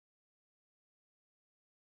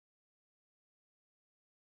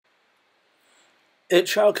It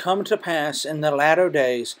shall come to pass in the latter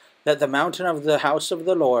days that the mountain of the house of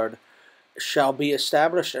the Lord shall be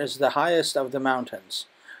established as the highest of the mountains.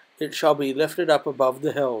 It shall be lifted up above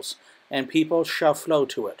the hills, and people shall flow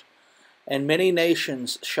to it. And many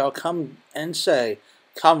nations shall come and say,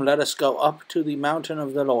 Come, let us go up to the mountain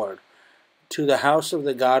of the Lord, to the house of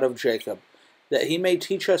the God of Jacob, that he may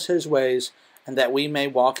teach us his ways, and that we may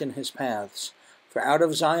walk in his paths. For out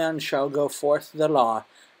of Zion shall go forth the law,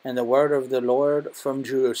 and the word of the Lord from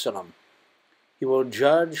Jerusalem. He will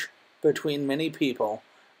judge between many people,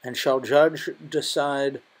 and shall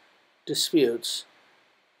decide disputes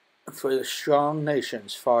for the strong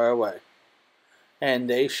nations far away. And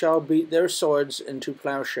they shall beat their swords into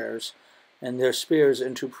plowshares, and their spears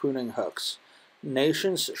into pruning hooks.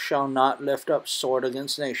 Nations shall not lift up sword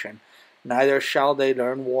against nation, neither shall they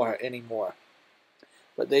learn war any more.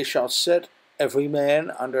 But they shall sit every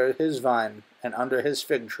man under his vine and under his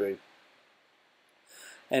fig tree,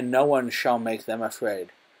 and no one shall make them afraid.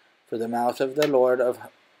 For the mouth of the Lord of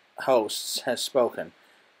hosts has spoken.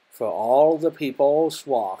 For all the peoples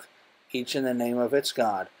walk, each in the name of its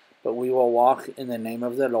God, but we will walk in the name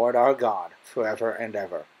of the Lord our God forever and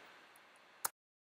ever.